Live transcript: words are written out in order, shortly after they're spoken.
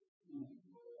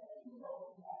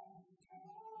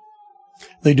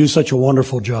They do such a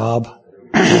wonderful job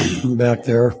back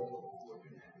there.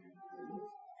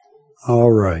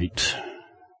 All right.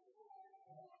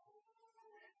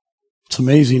 It's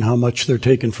amazing how much they're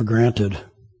taken for granted.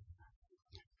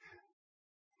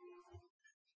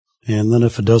 And then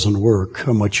if it doesn't work,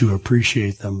 how much you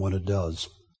appreciate them when it does.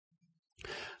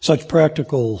 Such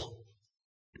practical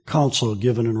counsel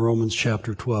given in Romans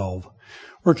chapter 12.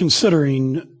 We're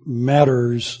considering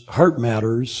matters, heart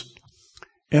matters,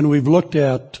 and we've looked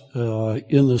at,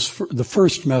 the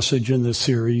first message in this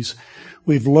series,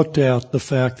 we've looked at the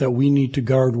fact that we need to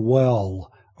guard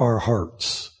well our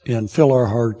hearts and fill our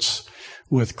hearts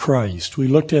with Christ. We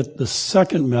looked at the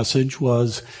second message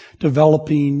was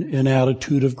developing an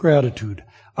attitude of gratitude.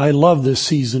 I love this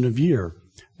season of year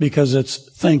because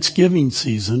it's Thanksgiving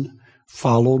season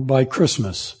followed by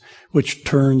Christmas, which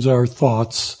turns our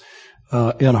thoughts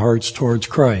and hearts towards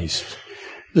Christ.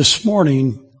 This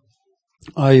morning,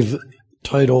 I've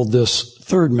titled this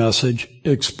third message,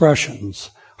 Expressions.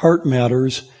 Heart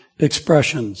Matters,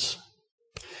 Expressions.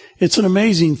 It's an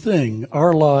amazing thing.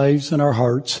 Our lives and our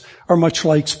hearts are much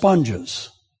like sponges.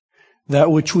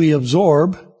 That which we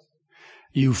absorb,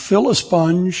 you fill a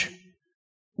sponge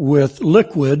with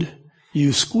liquid,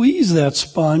 you squeeze that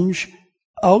sponge,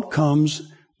 out comes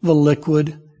the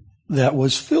liquid that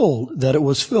it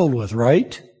was filled with,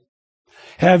 right?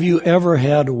 Have you ever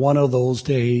had one of those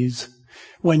days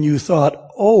when you thought,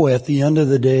 at the end of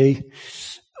the day,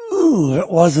 it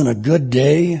wasn't a good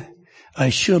day. I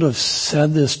should have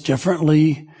said this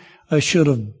differently. I should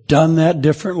have done that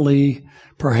differently.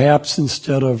 Perhaps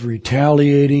instead of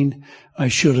retaliating, I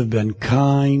should have been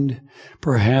kind.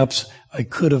 Perhaps I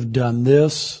could have done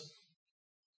this.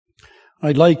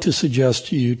 I'd like to suggest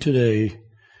to you today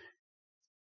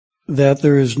that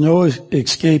there is no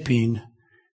escaping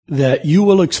that you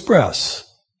will express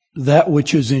that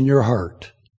which is in your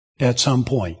heart at some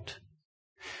point.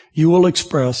 You will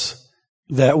express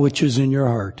that which is in your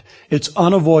heart. It's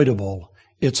unavoidable.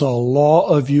 It's a law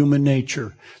of human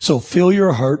nature. So fill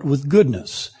your heart with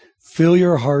goodness. Fill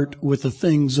your heart with the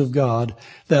things of God,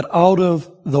 that out of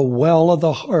the well of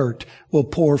the heart will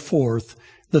pour forth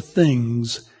the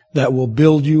things that will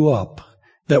build you up,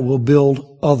 that will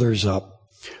build others up.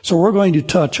 So we're going to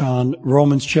touch on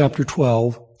Romans chapter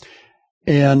 12,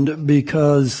 and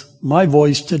because my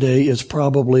voice today is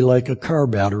probably like a car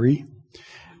battery,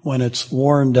 when it's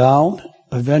worn down,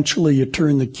 eventually you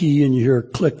turn the key and you hear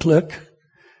click, click,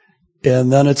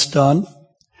 and then it's done.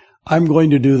 I'm going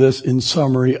to do this in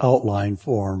summary outline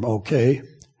form, okay?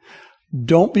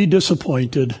 Don't be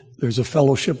disappointed. There's a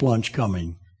fellowship lunch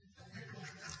coming.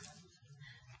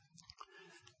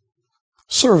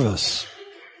 Service.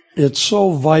 It's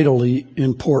so vitally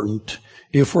important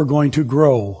if we're going to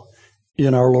grow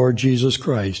in our Lord Jesus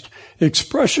Christ.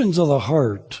 Expressions of the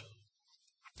heart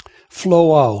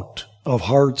flow out of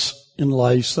hearts and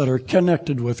lives that are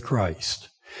connected with Christ.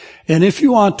 And if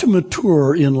you want to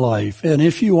mature in life, and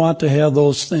if you want to have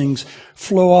those things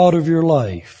flow out of your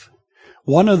life,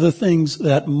 one of the things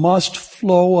that must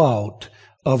flow out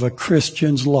of a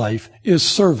Christian's life is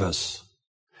service.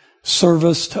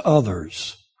 Service to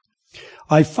others.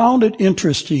 I found it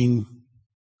interesting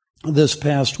this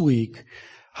past week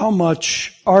how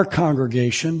much our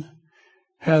congregation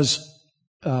has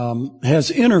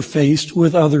interfaced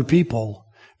with other people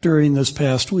during this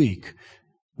past week.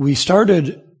 We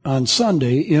started on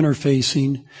Sunday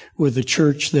interfacing with the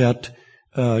church that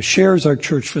shares our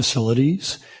church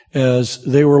facilities, as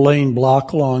they were laying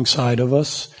block alongside of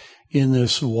us in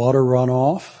this water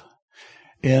runoff.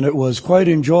 And it was quite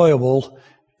enjoyable.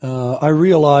 I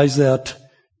realized that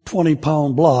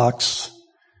 20-pound blocks,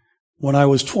 when I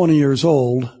was 20 years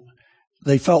old,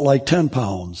 they felt like 10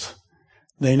 pounds.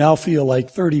 They now feel like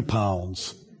 30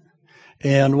 pounds.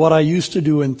 And what I used to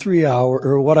do in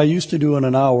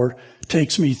an hour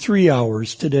takes me 3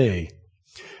 hours today.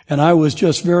 And I was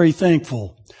just very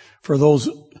thankful for those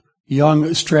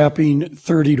young, strapping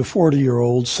 30 to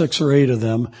 40-year-olds, 6 or 8 of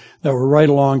them, that were right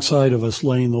alongside of us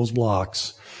laying those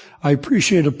blocks. I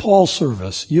appreciated Paul's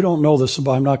service. You don't know this,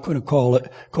 but I'm not going to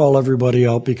call everybody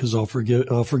out because I'll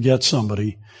forget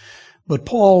somebody. But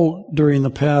Paul, during the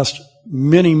past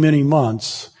many, many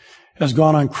months, has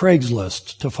gone on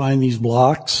Craigslist to find these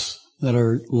blocks that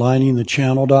are lining the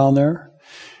channel down there.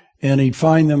 And he'd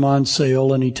find them on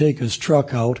sale, and he'd take his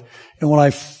truck out. And when I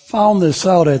found this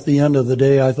out at the end of the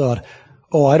day, I thought,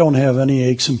 I don't have any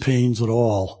aches and pains at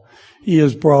all. He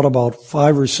has brought about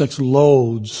 5 or 6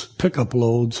 loads, pickup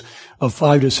loads, of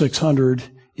 500 to 600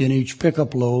 in each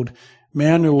pickup load,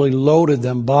 manually loaded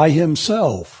them by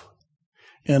himself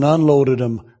and unloaded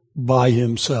them by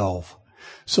himself.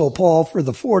 So Paul, for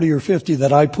the 40 or 50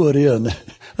 that I put in,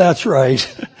 that's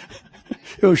right.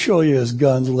 He'll show you his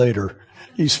guns later.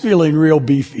 He's feeling real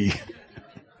beefy.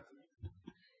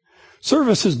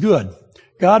 Service is good.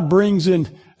 God brings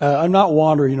in, I'm not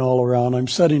wandering all around. I'm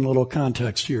setting a little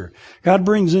context here. God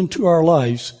brings into our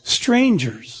lives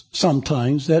strangers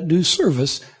sometimes that do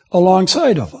service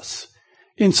alongside of us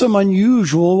in some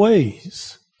unusual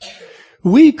ways.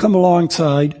 We come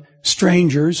alongside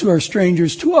strangers who are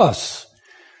strangers to us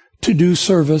to do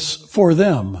service for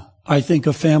them. I think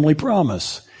of Family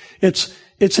Promise.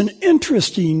 It's an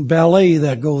interesting ballet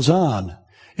that goes on.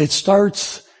 It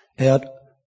starts at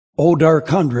Oh Dark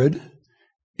 100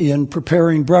 in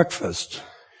preparing breakfast.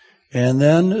 And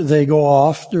then they go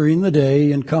off during the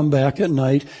day and come back at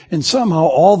night. And somehow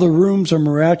all the rooms are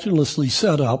miraculously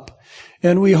set up.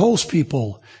 And we host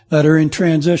people that are in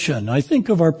transition. I think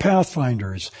of our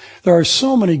Pathfinders. There are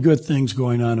so many good things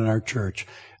going on in our church.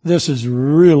 This is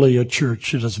really a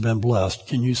church that has been blessed.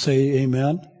 Can you say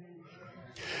amen?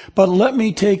 But let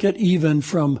me take it even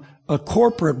from a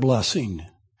corporate blessing.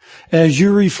 As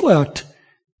you reflect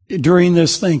during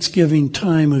this Thanksgiving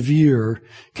time of year,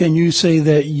 can you say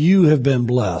that you have been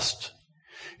blessed?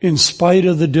 In spite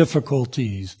of the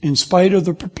difficulties, in spite of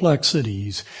the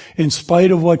perplexities, in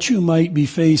spite of what you might be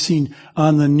facing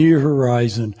on the near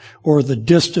horizon or the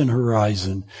distant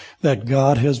horizon, that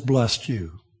God has blessed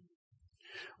you.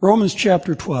 Romans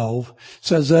chapter 12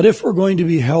 says that if we're going to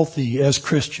be healthy as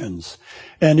Christians,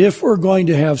 and if we're going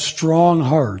to have strong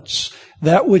hearts,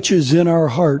 that which is in our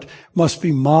heart must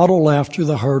be modeled after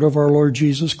the heart of our Lord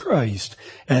Jesus Christ.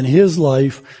 And his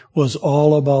life was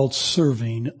all about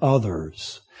serving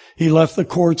others. He left the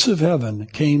courts of heaven,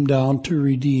 came down to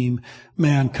redeem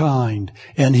mankind,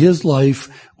 and his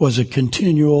life was a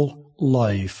continual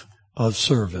life of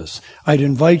service. I'd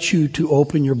invite you to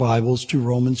open your Bibles to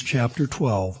Romans chapter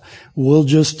 12. We'll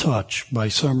just touch, by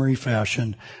summary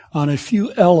fashion, on a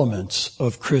few elements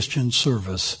of Christian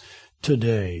service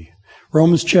today.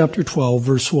 Romans chapter 12,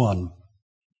 verse 1.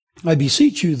 I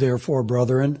beseech you, therefore,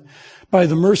 brethren, by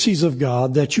the mercies of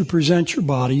God, that you present your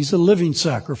bodies a living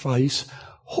sacrifice,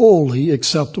 wholly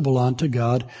acceptable unto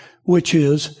God, which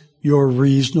is your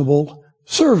reasonable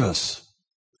service.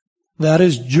 That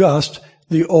is just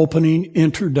the opening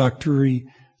introductory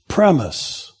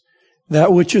premise.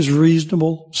 That which is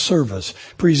reasonable service.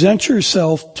 Present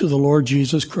yourself to the Lord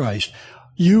Jesus Christ.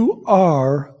 You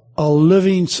are a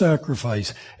living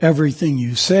sacrifice. Everything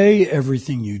you say,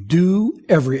 everything you do,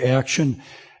 every action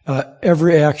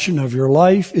of your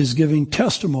life is giving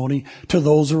testimony to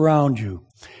those around you.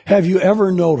 Have you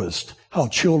ever noticed how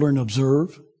children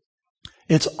observe?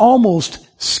 It's almost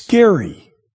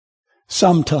scary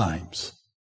sometimes.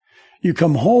 You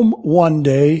come home one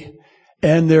day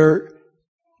and they're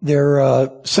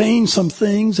saying some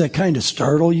things that kind of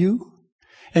startle you,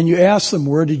 and you ask them,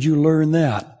 where did you learn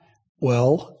that?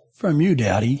 Well, from you,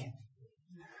 Daddy.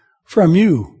 From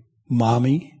you,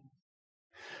 Mommy.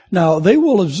 Now, they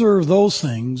will observe those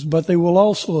things, but they will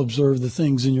also observe the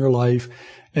things in your life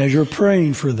as you're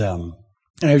praying for them,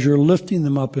 as you're lifting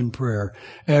them up in prayer,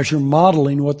 as you're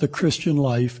modeling what the Christian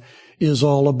life is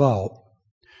all about.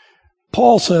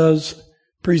 Paul says,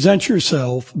 present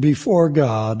yourself before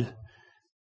God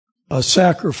a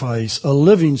sacrifice, a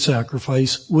living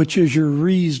sacrifice, which is your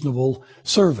reasonable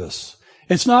service.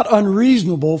 It's not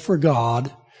unreasonable for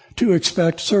God to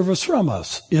expect service from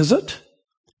us, is it?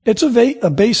 It's a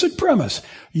basic premise.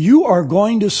 You are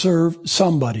going to serve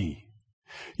somebody.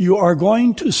 You are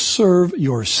going to serve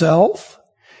yourself.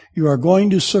 You are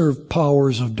going to serve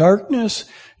powers of darkness.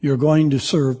 You're going to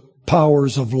serve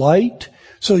powers of light.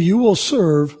 So you will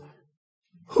serve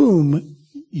whom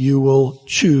you will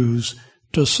choose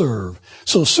to serve.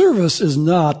 So service is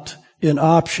not an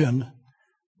option,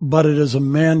 but it is a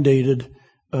mandated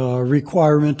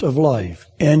requirement of life.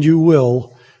 And you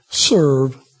will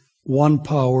serve one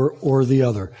power or the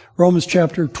other. Romans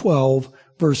chapter 12,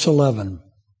 verse 11.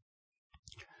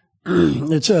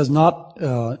 It says,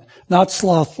 not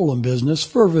slothful in business,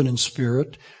 fervent in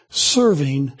spirit,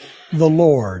 serving the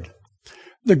Lord.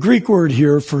 The Greek word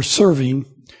here for serving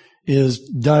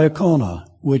is diakona,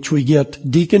 which we get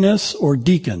deaconess or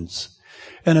deacons.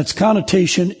 And its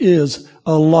connotation is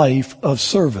a life of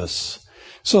service.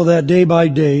 So that day by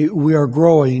day we are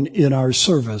growing in our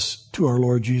service to our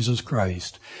Lord Jesus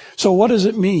Christ. So what does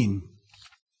it mean?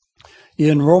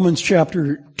 In Romans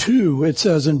chapter 2, it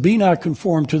says, and be not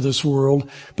conformed to this world,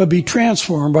 but be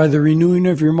transformed by the renewing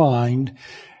of your mind,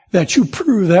 that you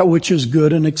prove that which is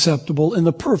good and acceptable in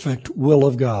the perfect will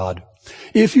of God.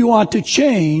 If you want to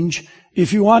change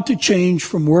If you want to change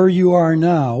from where you are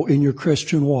now in your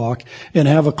Christian walk and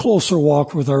have a closer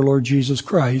walk with our Lord Jesus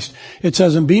Christ, it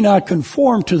says, and be not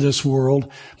conformed to this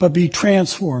world, but be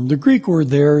transformed. The Greek word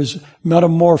there is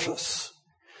metamorphos.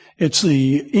 It's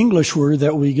the English word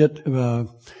that we get, a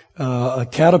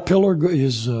caterpillar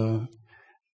is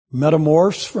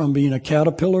metamorphs from being a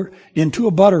caterpillar into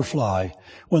a butterfly.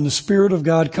 When the Spirit of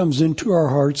God comes into our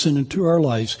hearts and into our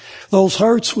lives, those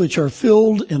hearts which are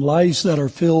filled and lives that are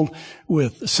filled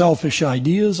with selfish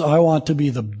ideas, I want to be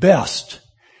the best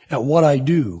at what I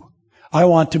do. I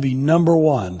want to be number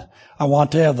one. I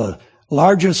want to have the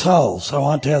largest house. I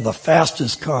want to have the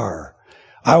fastest car.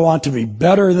 I want to be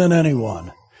better than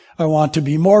anyone. I want to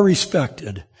be more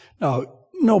respected. Now,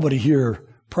 nobody here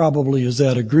probably is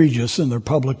that egregious in their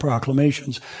public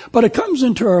proclamations, but it comes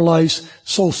into our lives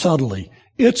so subtly.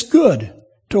 It's good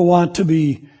to want to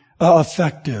be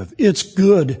effective. It's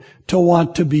good to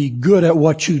want to be good at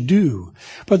what you do.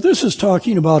 But this is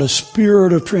talking about a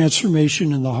spirit of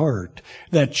transformation in the heart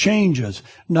that changes,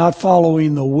 not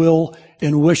following the will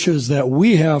and wishes that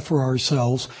we have for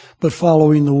ourselves, but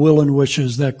following the will and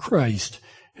wishes that Christ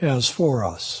has for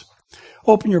us.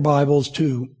 Open your Bibles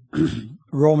to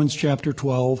Romans chapter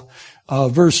 12,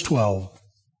 verse 12.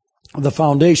 The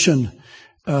foundation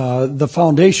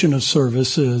of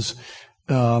service is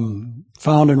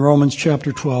found in Romans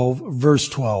chapter 12, verse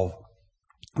 12.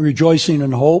 Rejoicing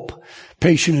in hope,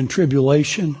 patient in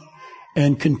tribulation,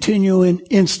 and continuing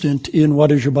instant in, what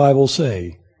does your Bible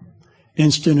say?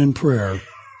 Instant in prayer.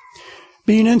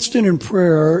 Being instant in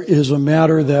prayer is a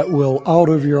matter that will out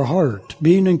of your heart.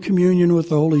 Being in communion with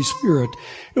the Holy Spirit,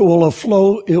 it will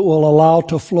allow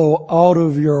to flow out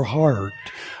of your heart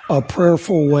a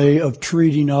prayerful way of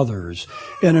treating others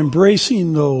and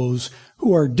embracing those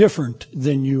who are different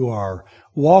than you are,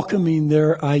 welcoming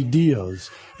their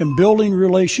ideas and building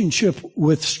relationship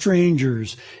with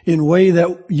strangers in a way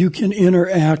that you can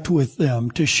interact with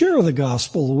them, to share the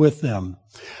gospel with them.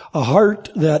 A heart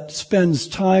that spends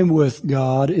time with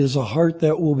God is a heart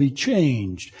that will be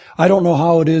changed. I don't know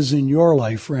how it is in your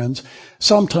life, friends.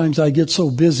 Sometimes I get so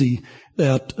busy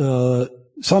that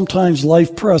sometimes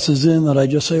life presses in that I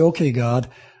just say, okay, God,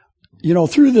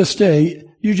 through this day,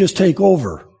 you just take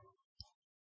over.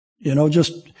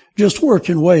 Just work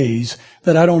in ways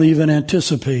that I don't even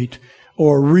anticipate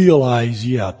or realize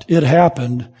yet. It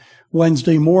happened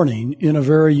Wednesday morning in a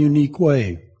very unique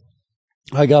way.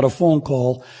 I got a phone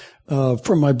call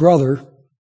from my brother,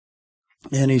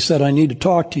 and he said, I need to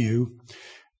talk to you.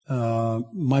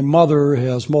 My mother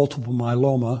has multiple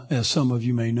myeloma, as some of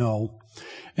you may know,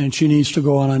 and she needs to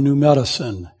go on a new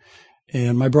medicine.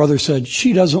 And my brother said,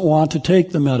 she doesn't want to take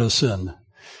the medicine.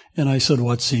 And I said,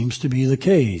 what seems to be the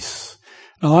case?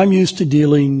 Now, I'm used to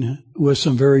dealing with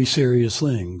some very serious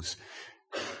things.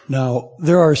 Now,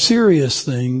 there are serious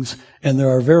things, and there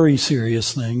are very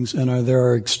serious things, and there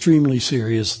are extremely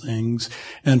serious things.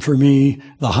 And for me,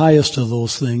 the highest of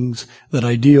those things that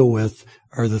I deal with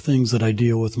are the things that I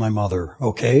deal with my mother,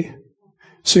 okay?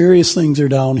 Serious things are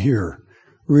down here.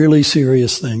 Really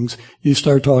serious things. You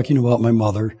start talking about my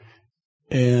mother,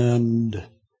 and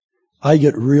I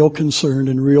get real concerned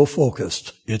and real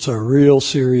focused. It's a real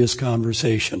serious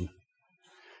conversation.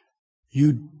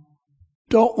 You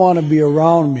don't want to be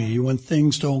around me when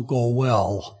things don't go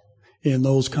well in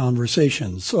those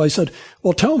conversations. So I said,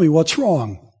 well, tell me what's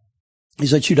wrong. He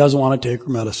said, she doesn't want to take her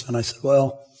medicine. I said,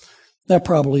 well, that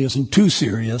probably isn't too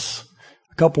serious.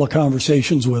 A couple of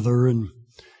conversations with her and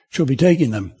she'll be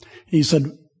taking them. He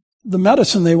said, the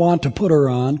medicine they want to put her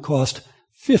on cost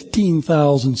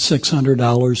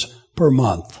 $15,600 per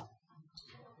month.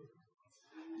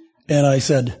 And I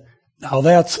said, now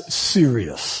that's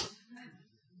serious.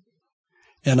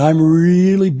 And I'm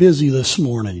really busy this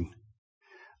morning.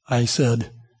 I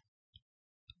said,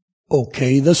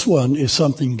 okay, this one is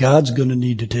something God's going to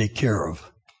need to take care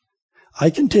of.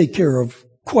 I can take care of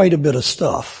quite a bit of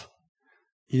stuff,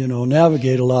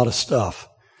 navigate a lot of stuff.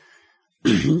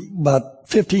 But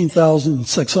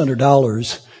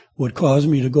 $15,600 would cause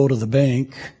me to go to the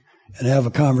bank and have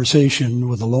a conversation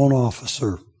with a loan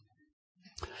officer.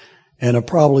 And it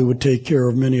probably would take care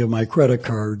of many of my credit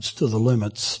cards to the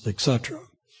limits, etc.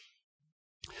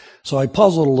 So I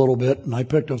puzzled a little bit, and I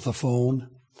picked up the phone,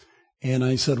 and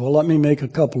I said, well, let me make a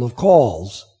couple of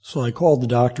calls. So I called the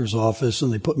doctor's office,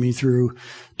 and they put me through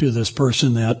to this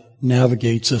person that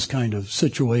navigates this kind of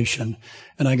situation,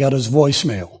 and I got his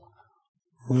voicemail.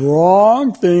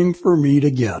 Wrong thing for me to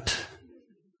get.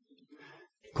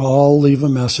 Call, leave a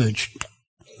message.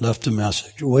 Left a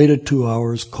message. Waited 2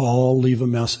 hours. Call, leave a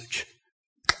message.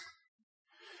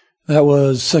 That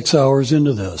was 6 hours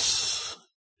into this.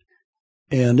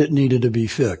 And it needed to be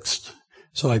fixed.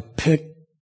 So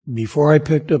before I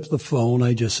picked up the phone,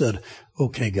 I just said,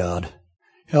 okay, God,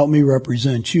 help me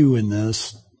represent you in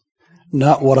this.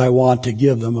 Not what I want to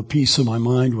give them, a piece of my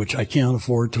mind, which I can't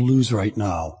afford to lose right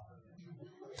now.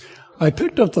 I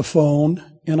picked up the phone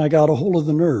and I got a hold of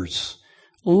the nurse.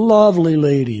 Lovely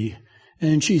lady.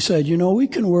 And she said, we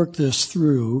can work this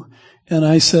through. And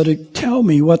I said, tell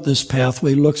me what this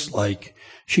pathway looks like.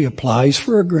 She applies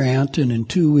for a grant, and in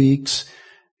 2 weeks,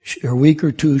 a week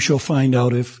or two, she'll find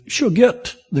out if she'll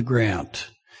get the grant.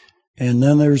 And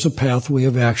then there's a pathway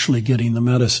of actually getting the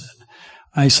medicine.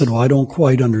 I said, well, I don't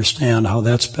quite understand how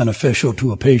that's beneficial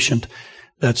to a patient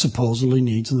that supposedly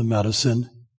needs the medicine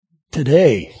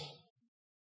today.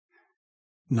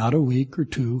 Not a week or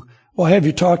two. Well, have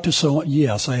you talked to someone?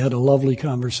 Yes, I had a lovely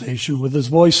conversation with his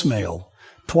voicemail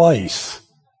twice.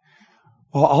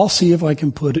 Well, I'll see if I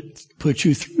can put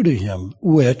you through to him,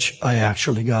 which I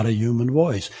actually got a human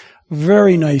voice.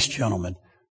 Very nice gentleman.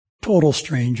 Total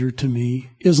stranger to me.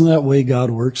 Isn't that the way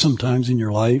God works sometimes in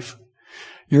your life?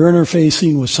 You're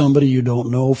interfacing with somebody you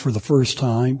don't know for the first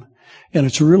time, and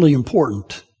it's really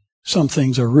important. Some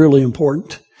things are really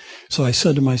important. So I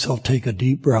said to myself, take a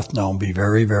deep breath now and be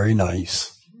very, very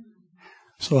nice.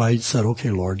 So I said, okay,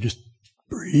 Lord, just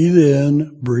breathe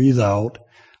in, breathe out.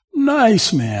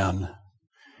 Nice man.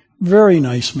 Very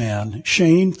nice man.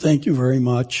 Shane, thank you very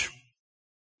much.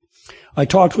 I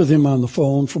talked with him on the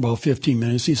phone for about 15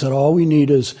 minutes. He said, all we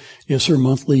need is her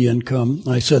monthly income.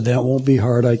 I said, that won't be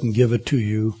hard. I can give it to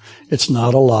you. It's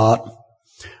not a lot.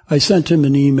 I sent him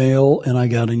an email, and I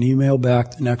got an email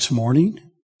back the next morning.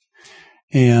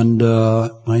 And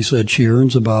I said, she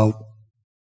earns about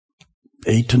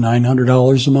 $800 to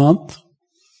 $900 a month.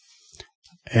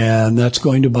 And that's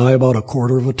going to buy about a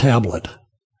quarter of a tablet.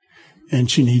 And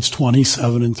she needs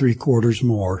 27 3/4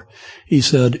 more. He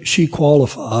said, she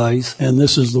qualifies, and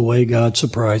this is the way God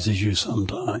surprises you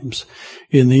sometimes.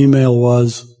 In the email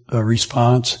was a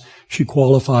response, she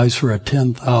qualifies for a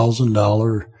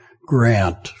 $10,000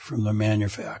 grant from the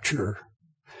manufacturer.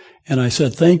 And I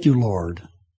said, thank you, Lord.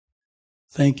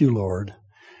 Thank you, Lord.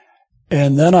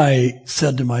 And then I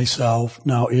said to myself,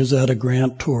 now is that a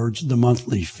grant towards the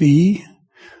monthly fee,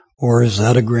 or is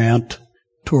that a grant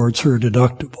towards her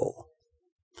deductible?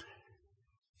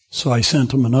 So I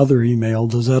sent him another email.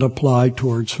 Does that apply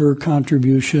towards her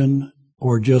contribution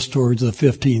or just towards the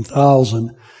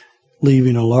 $15,000,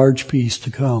 leaving a large piece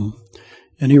to come?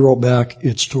 And he wrote back,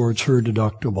 it's towards her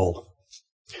deductible.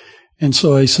 And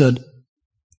so I said,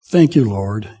 thank you,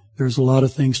 Lord. There's a lot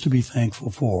of things to be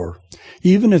thankful for.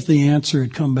 Even if the answer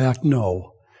had come back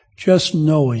no, just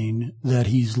knowing that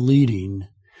he's leading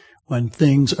when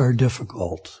things are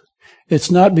difficult. It's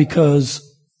not because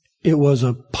it was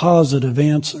a positive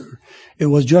answer. It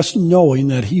was just knowing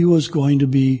that he was going to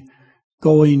be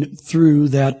going through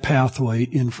that pathway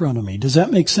in front of me. Does that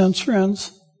make sense,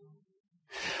 friends?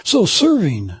 So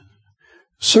serving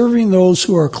those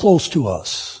who are close to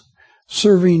us,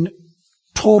 serving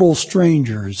total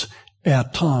strangers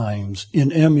at times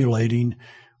in emulating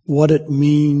what it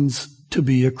means to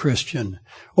be a Christian.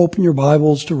 Open your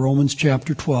Bibles to Romans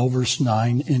chapter 12, verse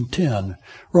 9 and 10.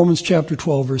 Romans chapter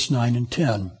 12, verse 9 and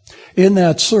 10. In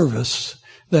that service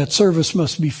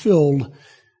must be filled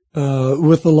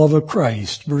with the love of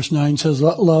Christ. Verse 9 says,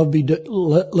 let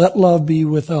love be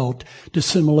without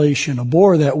dissimulation.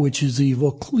 Abhor that which is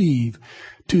evil. Cleave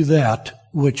to that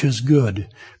which is good.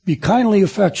 Be kindly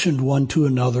affectioned one to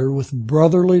another with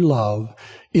brotherly love,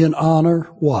 in honor,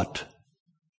 what?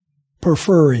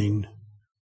 Preferring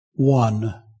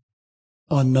one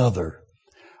another.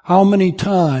 How many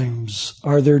times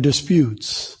are there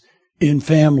disputes in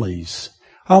families?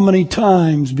 How many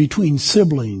times between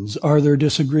siblings are there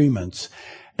disagreements?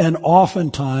 And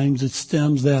oftentimes it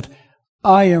stems that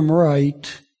I am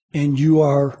right and you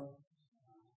are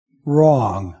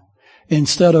wrong.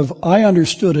 Instead of I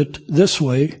understood it this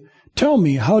way, tell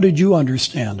me, how did you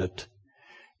understand it?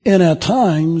 And at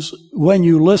times when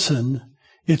you listen,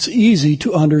 it's easy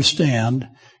to understand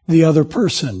the other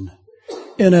person.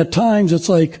 And at times it's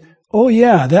like, oh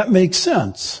yeah, that makes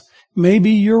sense.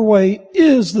 Maybe your way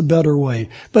is the better way.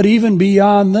 But even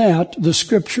beyond that, the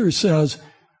scripture says,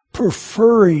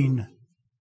 preferring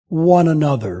one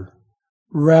another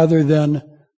rather than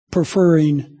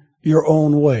preferring your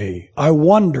own way. I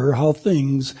wonder how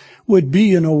things would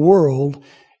be in a world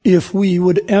if we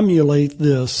would emulate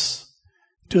this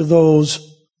to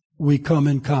those we come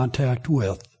in contact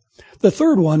with. The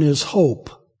third one is hope.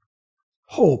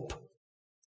 Hope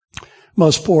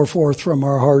must pour forth from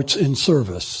our hearts in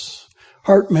service.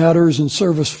 Heart matters and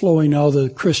service flowing out of the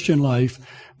Christian life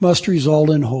must result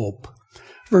in hope.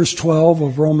 Verse 12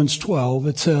 of Romans 12,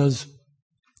 it says,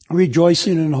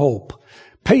 rejoicing in hope,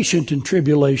 patient in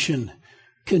tribulation,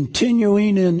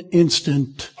 continuing in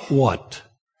instant what?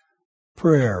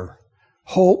 Prayer.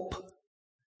 Hope,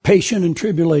 patient in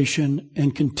tribulation,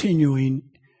 and continuing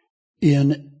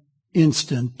in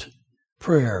instant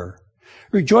prayer.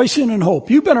 Rejoicing in hope.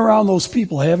 You've been around those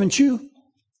people, haven't you?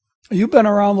 You've been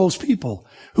around those people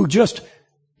who just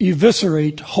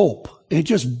eviscerate hope. It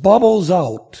just bubbles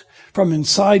out from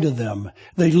inside of them.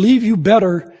 They leave you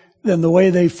better than the way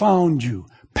they found you.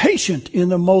 Patient in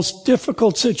the most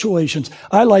difficult situations.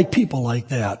 I like people like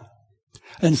that.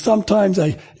 And sometimes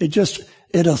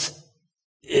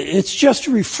it's just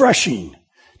refreshing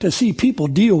to see people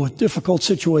deal with difficult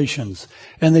situations.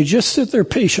 And they just sit there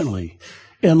patiently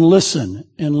and listen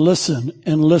and listen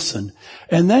and listen.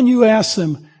 And then you ask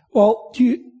them, well,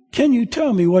 can you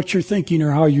tell me what you're thinking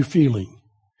or how you're feeling?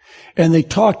 And they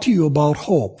talk to you about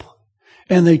hope.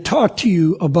 And they talk to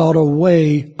you about a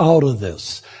way out of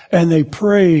this. And they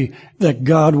pray that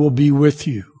God will be with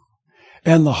you.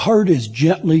 And the heart is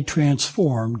gently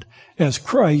transformed as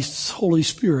Christ's Holy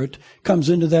Spirit comes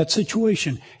into that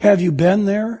situation. Have you been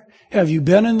there? Have you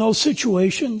been in those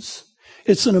situations?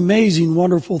 It's an amazing,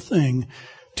 wonderful thing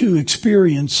to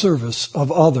experience service of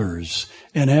others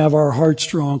and have our hearts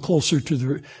drawn closer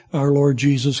to our Lord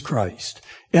Jesus Christ.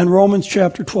 And Romans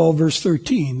chapter 12, verse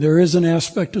 13, there is an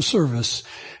aspect of service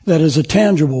that is a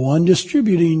tangible one,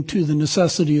 distributing to the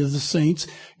necessity of the saints,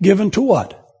 given to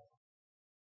what?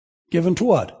 Given to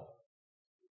what?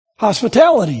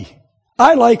 Hospitality.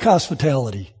 I like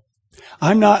hospitality.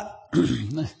 I'm not,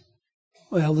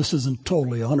 well, this isn't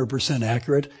totally 100%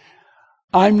 accurate.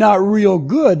 I'm not real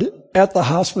good at the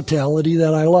hospitality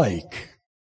that I like.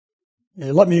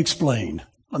 Let me explain.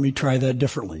 Let me try that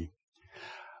differently.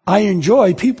 I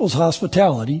enjoy people's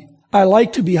hospitality. I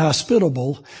like to be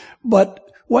hospitable, but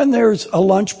when there's a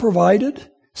lunch provided,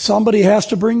 somebody has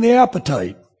to bring the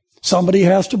appetite. Somebody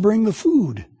has to bring the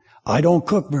food. I don't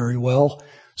cook very well,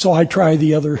 so I try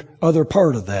the other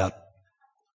part of that.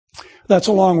 That's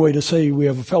a long way to say we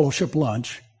have a fellowship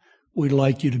lunch. We'd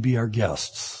like you to be our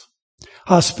guests.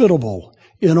 Hospitable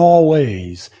in all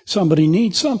ways. Somebody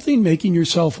needs something, making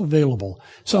yourself available.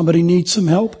 Somebody needs some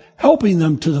help, helping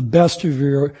them to the best of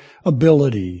your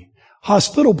ability.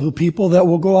 Hospitable people that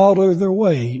will go out of their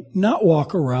way, not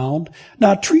walk around,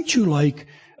 not treat you like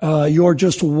you're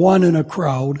just one in a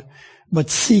crowd, but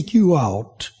seek you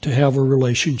out to have a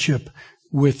relationship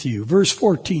with you. Verse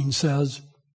 14 says,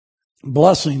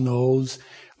 blessing those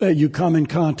that you come in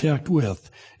contact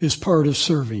with is part of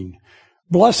serving.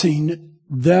 Blessing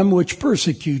them which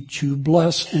persecute you,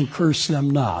 bless and curse them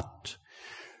not.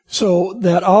 So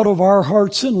that out of our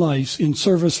hearts and lives in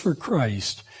service for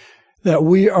Christ, that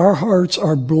our hearts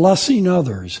are blessing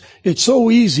others. It's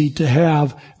so easy to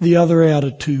have the other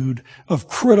attitude of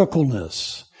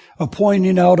criticalness, of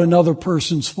pointing out another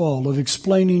person's fault, of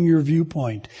explaining your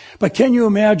viewpoint. But can you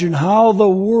imagine how the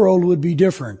world would be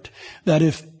different? That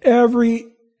if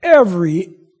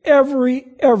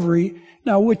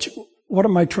what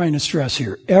am I trying to stress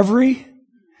here? Every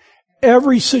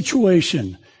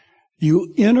situation,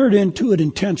 you entered into it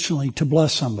intentionally to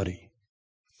bless somebody.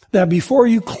 That before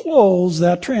you close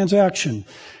that transaction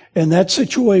and that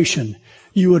situation,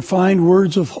 you would find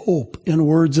words of hope and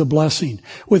words of blessing,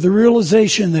 with the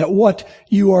realization that what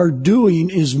you are doing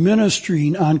is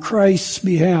ministering on Christ's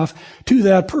behalf to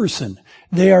that person.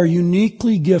 They are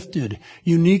uniquely gifted,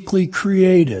 uniquely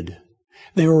created.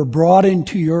 They were brought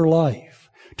into your life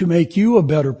to make you a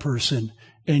better person,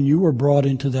 and you were brought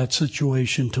into that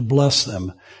situation to bless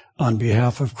them on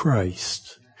behalf of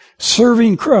Christ.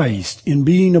 Serving Christ in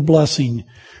being a blessing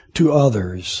to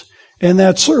others. And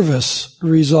that service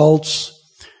results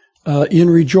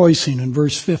in rejoicing in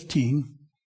verse 15.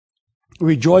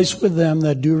 Rejoice with them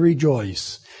that do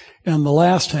rejoice. And the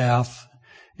last half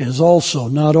is also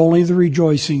not only the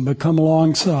rejoicing, but come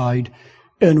alongside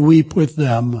and weep with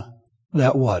them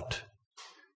that what?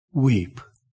 Weep.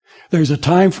 There's a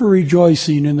time for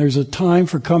rejoicing and there's a time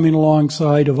for coming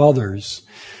alongside of others.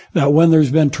 That when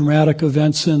there's been traumatic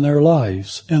events in their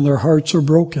lives and their hearts are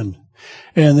broken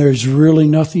and there's really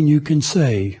nothing you can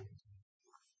say,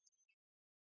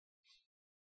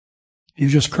 you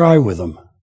just cry with them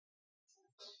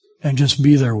and just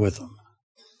be there with them.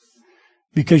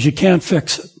 Because you can't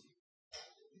fix it.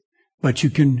 But you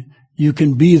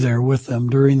can be there with them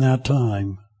during that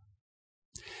time.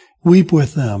 Weep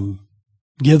with them.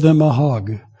 Give them a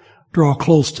hug. Draw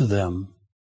close to them.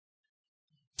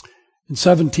 And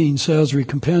 17 says,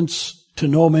 recompense to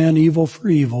no man evil for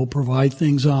evil, provide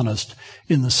things honest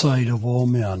in the sight of all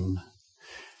men.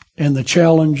 And the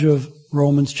challenge of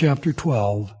Romans chapter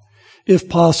 12, if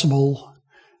possible,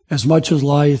 as much as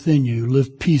lieth in you,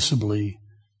 live peaceably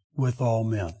with all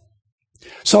men.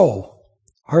 So,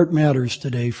 heart matters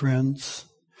today, friends.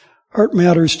 Heart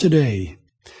matters today.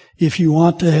 If you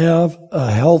want to have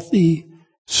a healthy,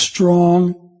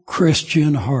 strong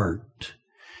Christian heart,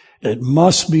 it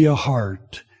must be a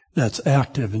heart that's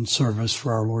active in service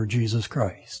for our Lord Jesus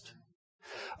Christ.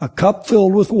 A cup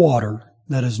filled with water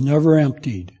that is never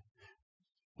emptied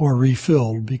or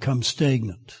refilled becomes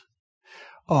stagnant.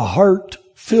 A heart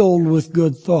filled with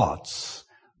good thoughts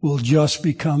will just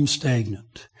become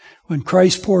stagnant. When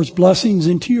Christ pours blessings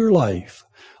into your life,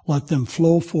 let them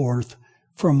flow forth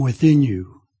from within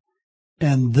you.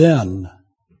 And then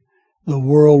the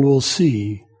world will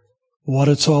see what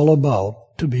it's all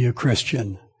about to be a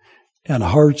Christian, and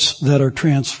hearts that are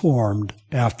transformed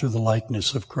after the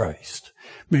likeness of Christ.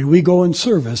 May we go in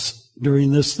service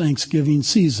during this Thanksgiving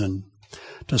season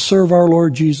to serve our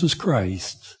Lord Jesus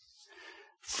Christ,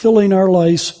 filling our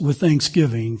lives with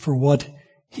thanksgiving for what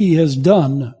He has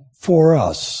done for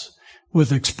us,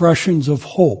 with expressions of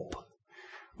hope,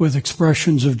 with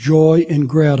expressions of joy and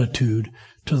gratitude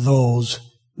to those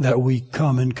that we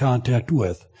come in contact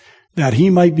with, that He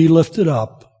might be lifted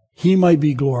up, He might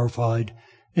be glorified,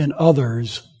 and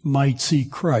others might see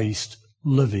Christ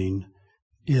living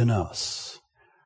in us.